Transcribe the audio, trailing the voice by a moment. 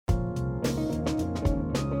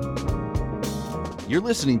You're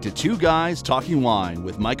listening to Two Guys Talking Wine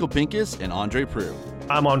with Michael Pincus and Andre Proulx.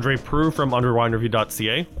 I'm Andre Proulx from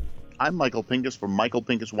underwinereview.ca. I'm Michael Pincus from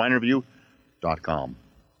michaelpincuswinereview.com.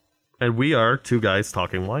 And we are Two Guys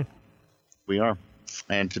Talking Wine. We are.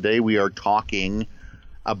 And today we are talking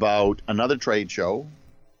about another trade show.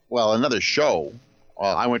 Well, another show.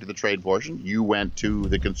 I went to the trade portion. You went to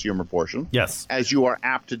the consumer portion. Yes. As you are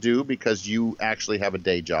apt to do because you actually have a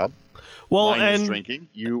day job. Well, Wine and is drinking.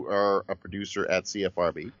 You are a producer at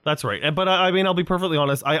CFRB. That's right. But I mean, I'll be perfectly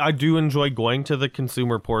honest. I do enjoy going to the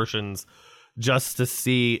consumer portions just to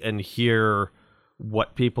see and hear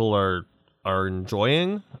what people are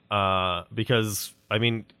enjoying. Because, I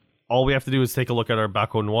mean, all we have to do is take a look at our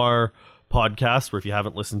Baco Noir podcast, where if you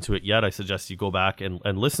haven't listened to it yet, I suggest you go back and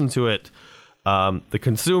listen to it. The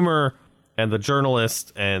consumer and the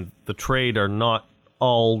journalist and the trade are not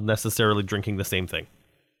all necessarily drinking the same thing.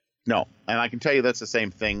 No, and I can tell you that's the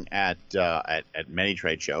same thing at many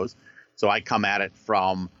trade shows. So I come at it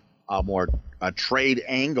from a trade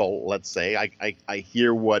angle, let's say. I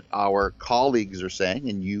hear what our colleagues are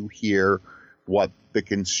saying, and you hear what the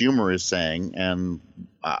consumer is saying, and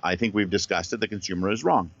I think we've discussed it. The consumer is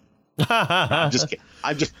wrong. I'm just kidding.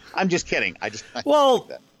 I'm just kidding. Well,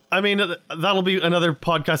 I mean, that'll be another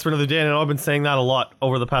podcast for another day, and I've been saying that a lot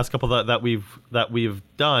over the past couple that we've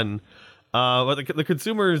done. But the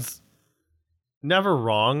consumer's never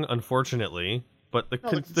wrong, unfortunately. But the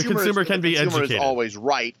consumer can be educated. The consumer is always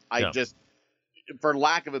right. Just, for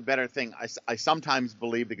lack of a better thing, I sometimes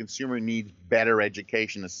believe the consumer needs better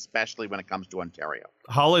education, especially when it comes to Ontario.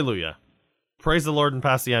 Hallelujah. Praise the Lord and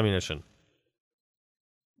pass the ammunition.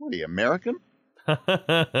 What are you, American?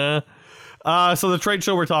 So the trade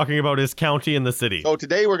show we're talking about is County and the City. So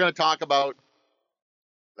today we're going to talk about...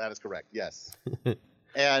 That is correct, yes.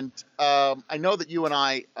 And I know that you and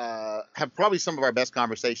I have probably some of our best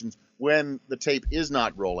conversations when the tape is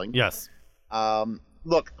not rolling. Yes.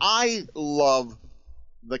 Look, I love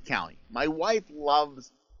the county. My wife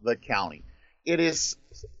loves the county. It is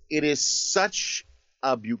such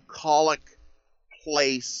a bucolic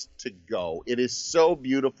place to go. It is so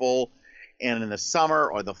beautiful, and in the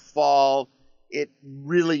summer or the fall, it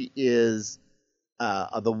really is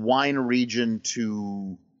the wine region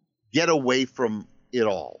to get away from it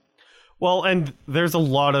all. Well, and there's a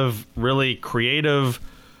lot of really creative,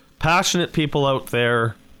 passionate people out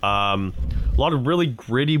there. A lot of really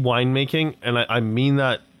gritty winemaking, and I mean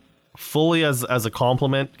that fully as a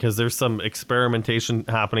compliment, because there's some experimentation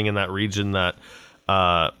happening in that region that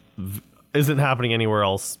isn't happening anywhere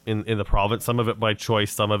else in the province. Some of it by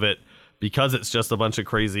choice, some of it because it's just a bunch of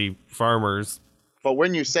crazy farmers. But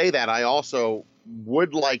when you say that, I also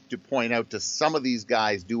would like to point out to some of these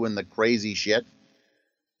guys doing the crazy shit,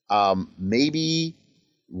 maybe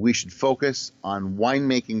we should focus on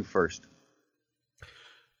winemaking first.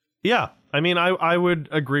 Yeah, I mean, I would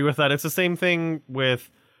agree with that. It's the same thing with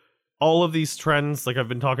all of these trends. Like, I've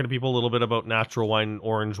been talking to people a little bit about natural wine,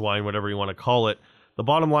 orange wine, whatever you want to call it. The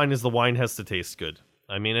bottom line is the wine has to taste good.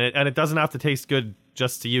 I mean, and it doesn't have to taste good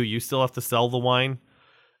just to you. You still have to sell the wine.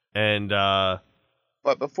 And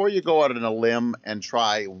but before you go out on a limb and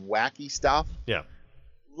try wacky stuff, yeah,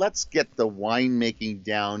 let's get the winemaking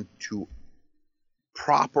down to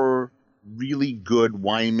proper, really good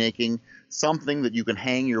winemaking, something that you can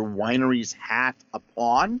hang your winery's hat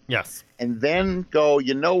upon. Yes. And then go,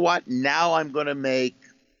 you know what? Now I'm going to make,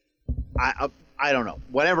 I don't know,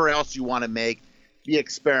 whatever else you want to make, be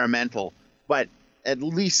experimental, but at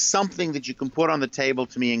least something that you can put on the table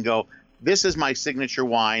to me and go, this is my signature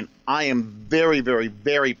wine. I am very, very,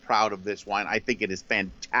 very proud of this wine. I think it is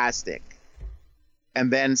fantastic.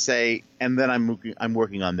 And then say, and then I'm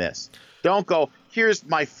working on this. Don't go, here's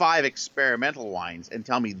my 5 experimental wines and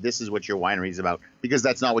tell me this is what your winery is about, because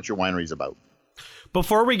that's not what your winery is about.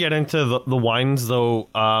 Before we get into the wines, though,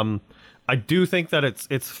 I do think that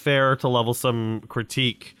it's fair to level some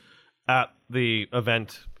critique at the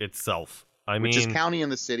event itself. Which is County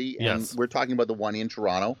and the City, and yes. We're talking about the one in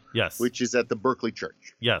Toronto, yes, which is at the Berkeley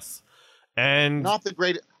Church. Yes, and not the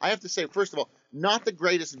great. I have to say, first of all, not the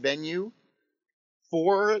greatest venue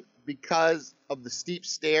for it because of the steep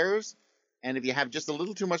stairs, and if you have just a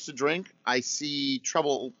little too much to drink, I see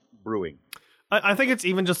trouble brewing. I think it's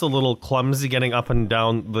even just a little clumsy getting up and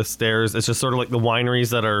down the stairs. It's just sort of like the wineries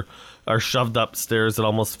that are shoved upstairs. It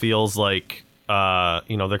almost feels like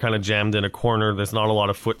they're kind of jammed in a corner. There's not a lot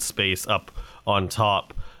of foot space up on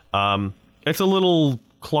top. It's a little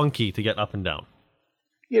clunky to get up and down.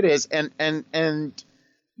 It is, and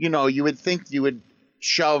you would think you would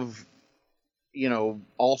shove,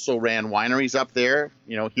 also ran wineries up there.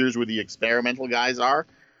 Here's where the experimental guys are.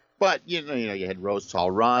 But you had Rose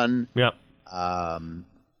Tall Run. Yep.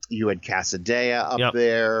 You had Casadea up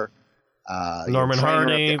there. Norman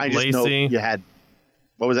Hardy, Lacey. You had,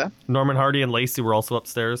 what was that? Norman Hardy and Lacey were also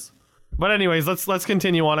upstairs. But anyways, let's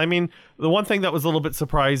continue on. I mean, the one thing that was a little bit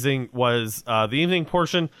surprising was the evening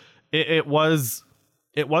portion. It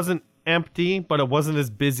wasn't empty, but it wasn't as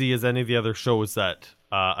busy as any of the other shows that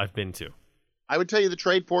I've been to. I would tell you the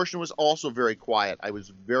trade portion was also very quiet. I was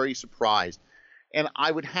very surprised. And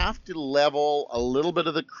I would have to level a little bit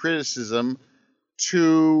of the criticism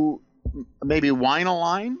to maybe Wine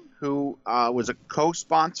Align, who was a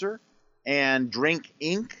co-sponsor, and Drink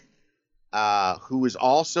Inc., who is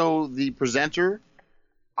also the presenter.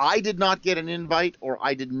 I did not get an invite, or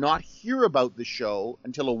I did not hear about the show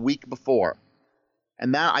until a week before.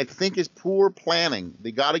 And that, I think, is poor planning.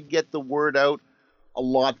 They got to get the word out a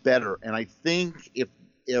lot better. And I think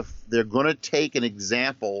if they're going to take an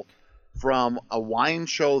example from a wine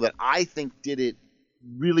show that I think did it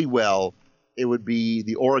really well, it would be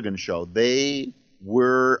the Oregon show. They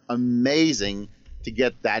were amazing to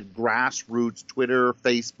get that grassroots Twitter,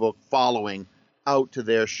 Facebook following out to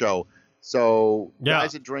their show. So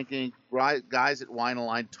guys at Drinking, guys at Wine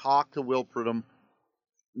Align, talk to Will Prudhomme.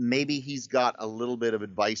 Maybe he's got a little bit of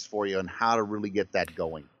advice for you on how to really get that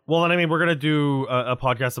going. Well, and I mean, we're going to do a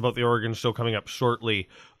podcast about the Oregon show coming up shortly,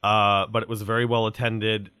 but it was very well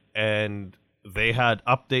attended, and they had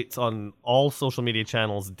updates on all social media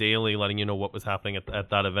channels daily, letting you know what was happening at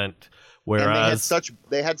that event. Whereas and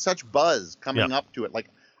they had such buzz coming up to it. Like,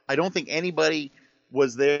 I don't think anybody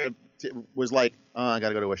was there was like, oh, I got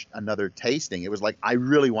to go to another tasting. It was like, I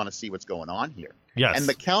really want to see what's going on here. Yes. And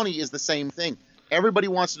the county is the same thing. Everybody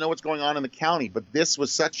wants to know what's going on in the county, but this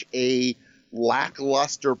was such a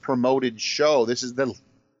lackluster promoted show. This is the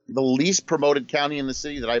least promoted county in the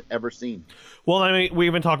city that I've ever seen. Well, I mean, we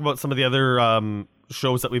even talked about some of the other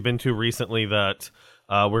shows that we've been to recently that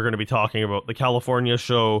we're going to be talking about. The California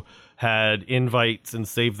show had invites and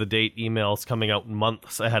save the date emails coming out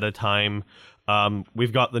months ahead of time.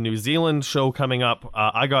 We've got the New Zealand show coming up.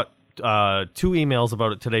 I got 2 emails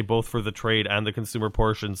about it today, both for the trade and the consumer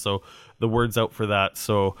portion, so the word's out for that.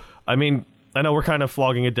 So, I mean, I know we're kind of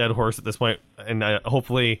flogging a dead horse at this point, and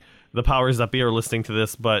hopefully the powers that be are listening to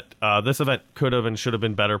this, but this event could have and should have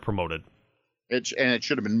been better promoted. It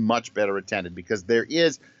should have been much better attended, because there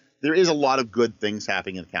is a lot of good things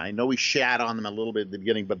happening in the county. I know we shat on them a little bit at the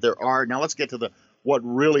beginning, but there are. Now let's get to what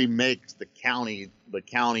really makes the county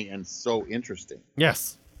and so interesting.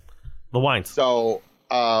 Yes, the wines. So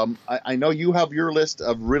I know you have your list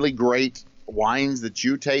of really great wines that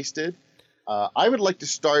you tasted. I would like to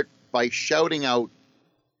start by shouting out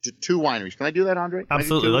to 2 wineries. Can I do that, Andre?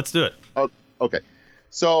 Absolutely. Let's do it. Oh, okay.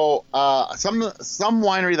 So some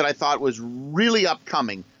winery that I thought was really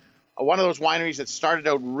upcoming. One of those wineries that started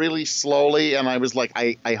out really slowly, and I was like,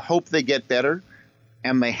 I hope they get better.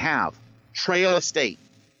 And they have. Trail Estate.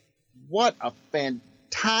 What a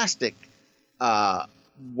fantastic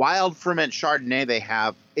wild ferment Chardonnay they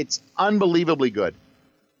have. It's unbelievably good.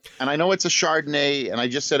 And I know it's a Chardonnay, and I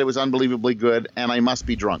just said it was unbelievably good, and I must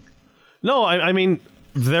be drunk. No, I mean,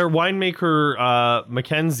 their winemaker,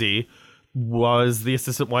 Mackenzie, was the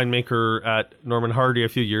assistant winemaker at Norman Hardy a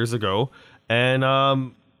few years ago, and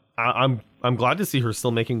I'm glad to see her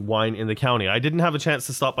still making wine in the county. I didn't have a chance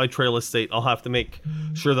to stop by Trail Estate. I'll have to make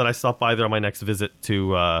sure that I stop by there on my next visit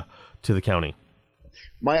to the county.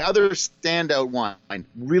 My other standout wine,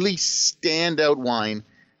 really standout wine,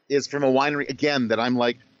 is from a winery, again, that I'm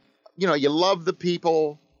like, you love the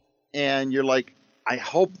people, and you're like, I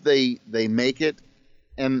hope they make it.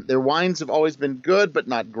 And their wines have always been good, but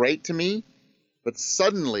not great to me. But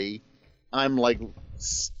suddenly, I'm like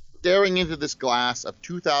staring into this glass of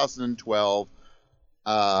 2012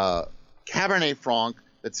 Cabernet Franc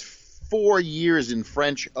that's 4 years in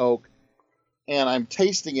French oak, and I'm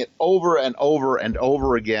tasting it over and over and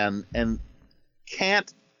over again, and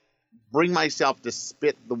can't bring myself to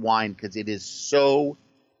spit the wine because it is so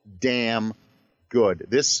damn good.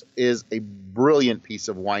 This is a brilliant piece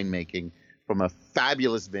of winemaking from a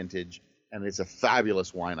fabulous vintage, and it's a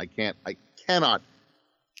fabulous wine. I cannot.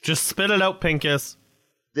 Just spit it out, Pinkus.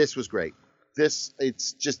 This was great.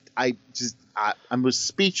 I was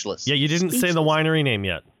speechless. Yeah, you didn't say the winery name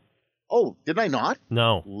yet. Oh, did I not?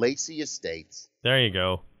 No. Lacey Estates. There you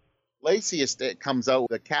go. Lacey Estate comes out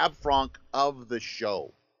with the Cab Franc of the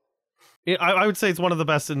show. I would say it's one of the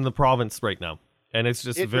best in the province right now. And it's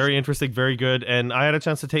just very interesting, very good. And I had a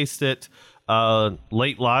chance to taste it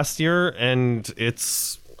late last year, and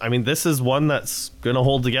this is one that's going to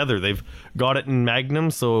hold together. They've got it in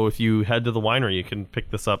Magnum, so if you head to the winery, you can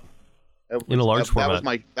pick this up in a large format.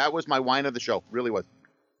 That was my wine of the show. Really was.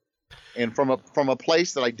 and from a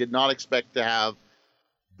place that I did not expect to have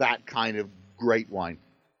that kind of great wine.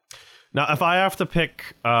 Now, if I have to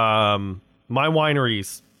pick my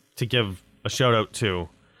wineries to give a shout out to,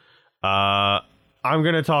 I'm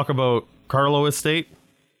going to talk about Carlo Estate.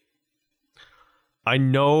 I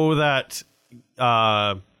know that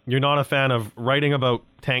you're not a fan of writing about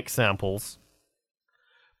tank samples,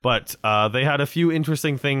 but they had a few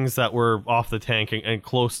interesting things that were off the tank and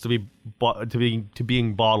close to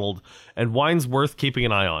being bottled, and wine's worth keeping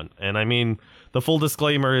an eye on. And I mean, the full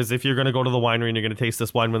disclaimer is if you're going to go to the winery and you're going to taste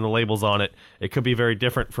this wine when the label's on it, it could be very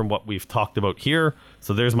different from what we've talked about here.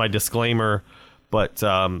 So there's my disclaimer. But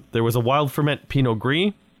there was a wild ferment Pinot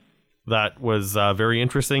Gris that was very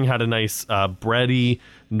interesting. Had a nice bready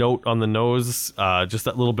note on the nose. Just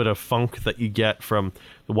that little bit of funk that you get from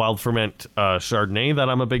the wild ferment Chardonnay that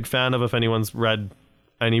I'm a big fan of. If anyone's read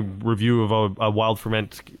any review of a wild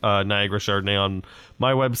ferment Niagara Chardonnay on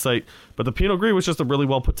my website. But the Pinot Gris was just a really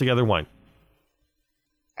well put together wine.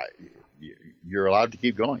 You're allowed to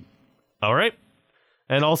keep going. All right.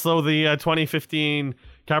 And also the 2015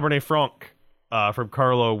 Cabernet Franc from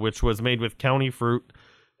Carlo, which was made with county fruit.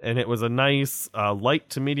 And it was a nice light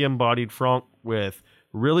to medium bodied Franc with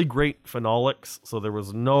really great phenolics. So there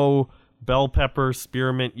was no bell pepper,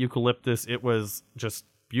 spearmint, eucalyptus. It was just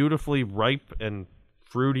beautifully ripe and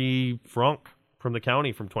fruity Franc from the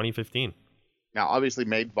county from 2015. Now, obviously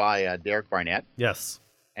made by Derek Barnett. Yes.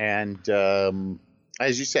 And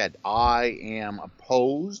as you said, I am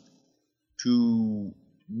opposed to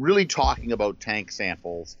really talking about tank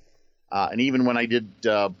samples. And even when I did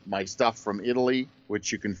my stuff from Italy,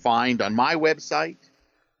 which you can find on my website,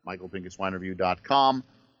 michaelpincuswinereview.com,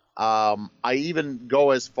 I even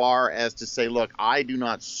go as far as to say, look, I do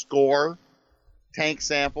not score tank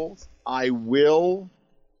samples. I will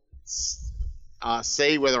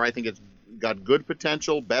say whether I think it's got good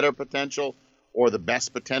potential, better potential, or the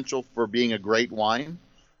best potential for being a great wine.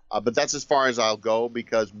 But that's as far as I'll go,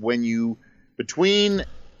 because when you, between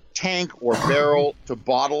tank or barrel to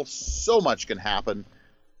bottle, so much can happen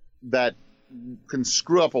that can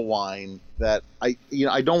screw up a wine that I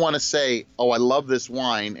don't want to say, oh, I love this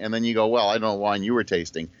wine, and then you go, well, I don't know what wine you were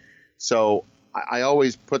tasting. So I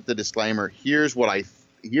always put the disclaimer, here's what I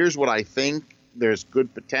think there's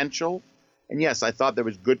good potential. And yes, I thought there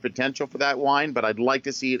was good potential for that wine, but I'd like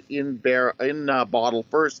to see it in bottle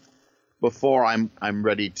first before I'm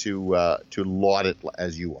ready to laud it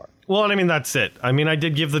as you are. Well, and I mean, that's it. I mean, I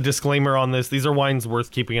did give the disclaimer on this. These are wines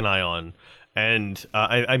worth keeping an eye on. And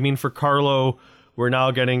I mean, for Carlo, we're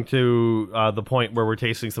now getting to the point where we're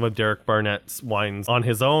tasting some of Derek Barnett's wines on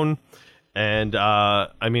his own. And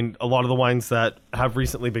I mean, a lot of the wines that have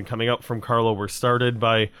recently been coming out from Carlo were started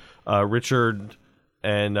by Richard.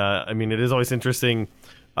 And I mean, it is always interesting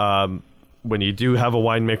when you do have a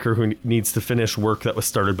winemaker who needs to finish work that was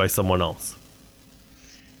started by someone else.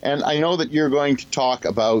 And I know that you're going to talk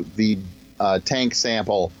about the tank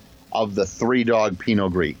sample of the Three Dog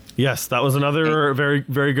Pinot Gris. Yes, that was another very,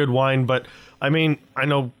 very good wine. But I mean, I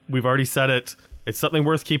know we've already said it. It's something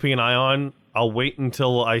worth keeping an eye on. I'll wait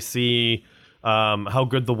until I see how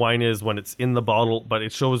good the wine is when it's in the bottle. But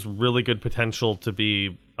it shows really good potential to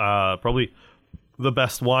be probably the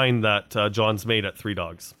best wine that John's made at Three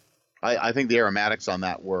Dogs. I think the aromatics on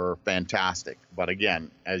that were fantastic. But again,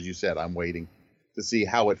 as you said, I'm waiting to see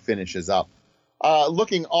how it finishes up.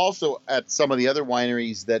 Looking also at some of the other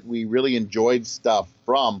wineries that we really enjoyed stuff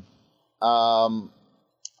from, I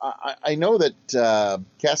know that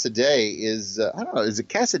Casadei is, I don't know, is it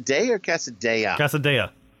Casadei or Casadea? Casadea.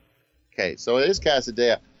 Okay, so it is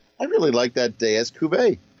Casadea. I really like that Deas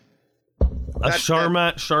Cuvée. A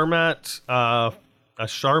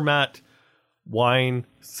Charmat wine.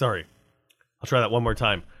 Sorry, I'll try that one more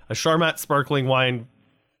time. A Charmat sparkling wine,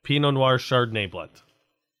 Pinot Noir Chardonnay blend.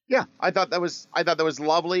 Yeah, I thought that was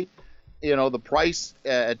lovely. You know, the price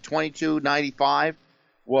at $22.95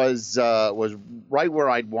 was right where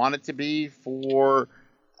I'd want it to be for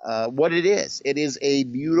what it is. It is a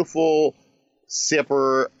beautiful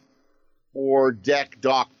sipper or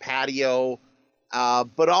dock patio,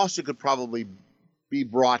 but also could probably be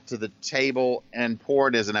brought to the table and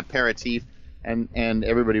poured as an aperitif, and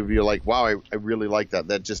everybody would be like, wow, I really like that.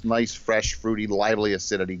 That just nice, fresh, fruity, lively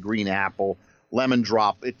acidity, green apple, lemon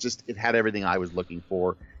drop. It had everything I was looking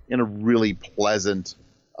for in a really pleasant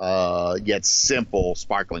yet simple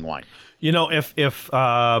sparkling wine. You know, if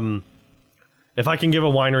I can give a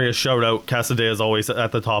winery a shout out, Casadei is always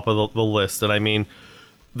at the top of the list. And I mean,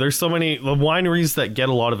 there's so many the wineries that get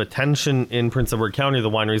a lot of attention in Prince Edward County, the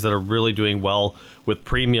wineries that are really doing well with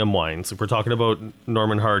premium wines. If we're talking about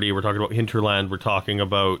Norman Hardy, we're talking about Hinterland, we're talking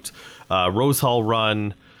about Rose Hall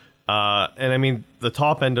Run. And I mean, the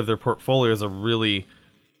top end of their portfolio is a really,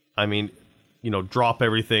 I mean, drop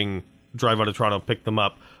everything, drive out of Toronto, pick them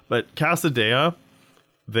up. But Casa Dea,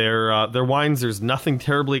 their wines, there's nothing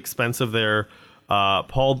terribly expensive there.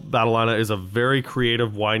 Paul Battilana is a very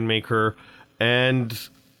creative winemaker, and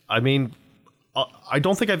I mean, I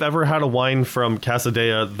don't think I've ever had a wine from Casa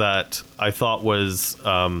Dea that I thought was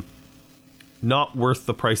not worth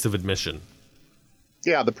the price of admission.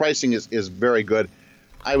 Yeah, the pricing is very good.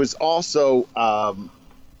 I was also,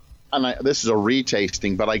 this is a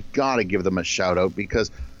retasting, but I gotta give them a shout out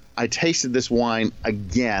because I tasted this wine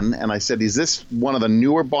again, and I said, is this one of the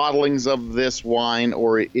newer bottlings of this wine,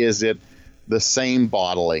 or is it the same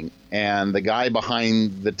bottling? And the guy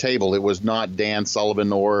behind the table, it was not Dan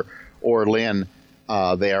Sullivan or Lynn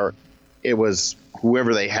there. It was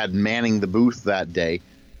whoever they had manning the booth that day.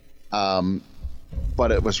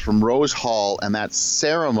 But it was from Rose Hall, and that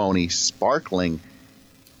Ceremony Sparkling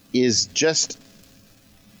is just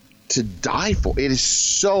to die for. It is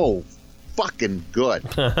so fucking good.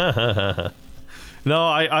 No,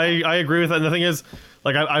 I agree with that. And the thing is,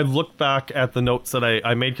 like, I look back at the notes that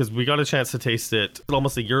I made because we got a chance to taste it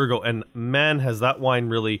almost a year ago, and man, has that wine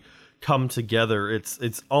really come together.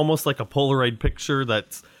 It's almost like a Polaroid picture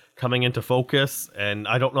that's coming into focus, and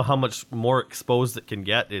I don't know how much more exposed it can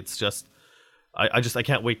get. It's just I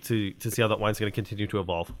can't wait to see how that wine's going to continue to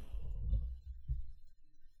evolve.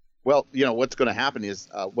 Well, what's going to happen is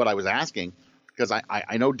what I was asking, because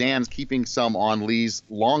I know Dan's keeping some on lees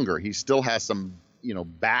longer. He still has some,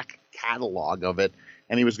 back catalog of it,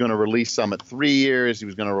 and he was going to release some at 3 years. He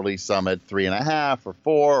was going to release some at 3.5 or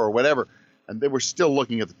 4 or whatever. And they were still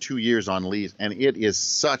looking at the 2 years on lees, and it is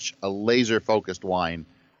such a laser-focused wine.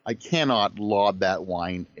 I cannot laud that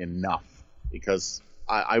wine enough because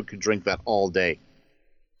I could drink that all day.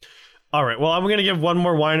 All right, well, I'm going to give one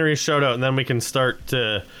more winery shout out, and then we can start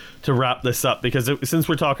to wrap this up, because since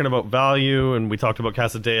we're talking about value and we talked about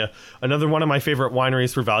Casa Dea, another one of my favorite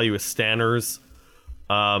wineries for value is Stanners.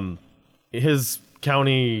 His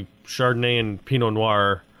County Chardonnay and Pinot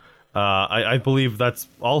Noir, I believe that's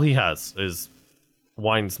all he has is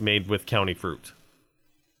wines made with county fruit.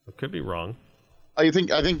 I could be wrong. I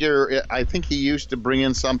think he used to bring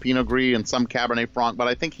in some Pinot Gris and some Cabernet Franc, but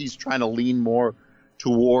I think he's trying to lean more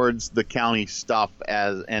towards the county stuff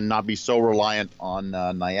and not be so reliant on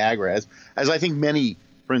Niagara, as I think many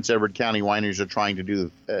Prince Edward County wineries are trying to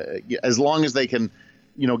do. As long as they can,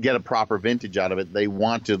 get a proper vintage out of it, they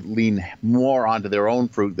want to lean more onto their own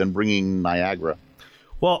fruit than bringing Niagara.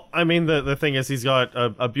 Well, I mean, the thing is, he's got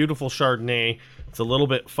a beautiful Chardonnay. It's a little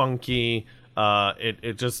bit funky.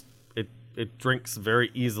 It drinks very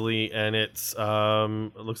easily, and it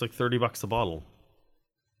looks like $30 a bottle.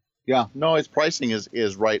 Yeah, no, its pricing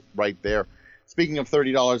is right there. Speaking of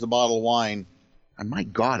 $30 a bottle of wine, and my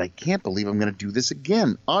God, I can't believe I'm going to do this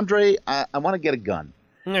again. Andre, I want to get a gun.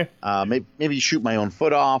 Yeah. Maybe shoot my own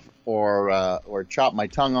foot off or chop my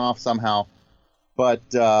tongue off somehow. But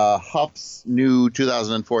Huff's new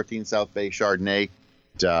 2014 South Bay Chardonnay,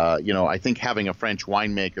 I think having a French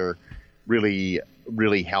winemaker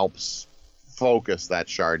really helps focus that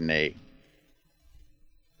Chardonnay.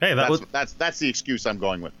 Hey, that's the excuse I'm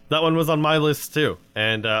going with. That one was on my list too,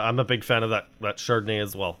 and I'm a big fan of that Chardonnay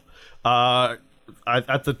as well.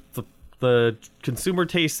 At the consumer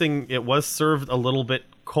tasting, it was served a little bit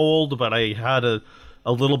cold, but I had a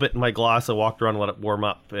little bit in my glass. I walked around and let it warm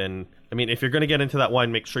up, and I mean, if you're going to get into that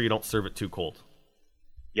wine, make sure you don't serve it too cold.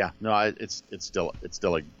 Yeah, no, it's still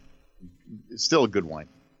a good wine.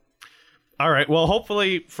 All right, well,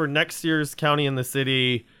 hopefully for next year's County in the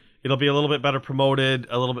City, it'll be a little bit better promoted,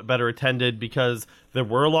 a little bit better attended, because there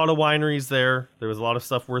were a lot of wineries there. There was a lot of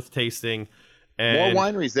stuff worth tasting. And more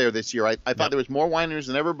wineries there this year. I thought there was more wineries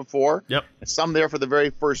than ever before. Yep. And some there for the very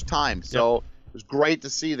first time. So It was great to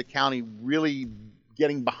see the county really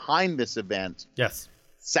getting behind this event. Yes.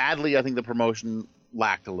 Sadly, I think the promotion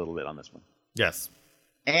lacked a little bit on this one. Yes.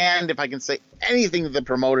 And if I can say anything to the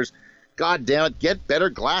promoters, God damn it, get better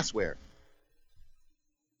glassware.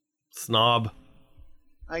 Snob.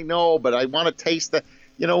 I know, but I want to taste the,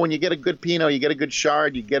 when you get a good Pinot, you get a good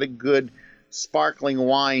Chard, you get a good sparkling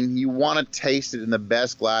wine, you want to taste it in the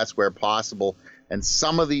best glassware possible. And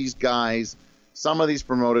some of these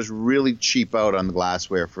promoters really cheap out on the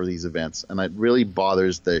glassware for these events. And it really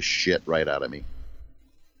bothers the shit right out of me.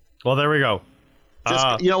 Well, there we go.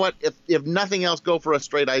 Just, you know what? If nothing else, go for a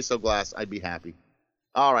straight ISO glass. I'd be happy.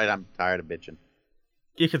 All right, I'm tired of bitching.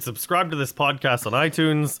 You can subscribe to this podcast on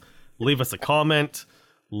iTunes, leave us a comment,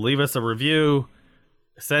 leave us a review,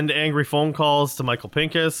 send angry phone calls to Michael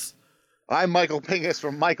Pincus. I'm Michael Pincus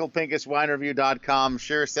from michaelpincuswinereview.com.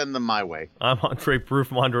 Sure, send them my way. I'm Andre Proof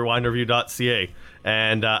from AndreWineReview.ca.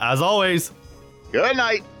 And as always, good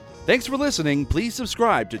night. Thanks for listening. Please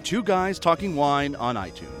subscribe to Two Guys Talking Wine on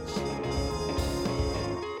iTunes.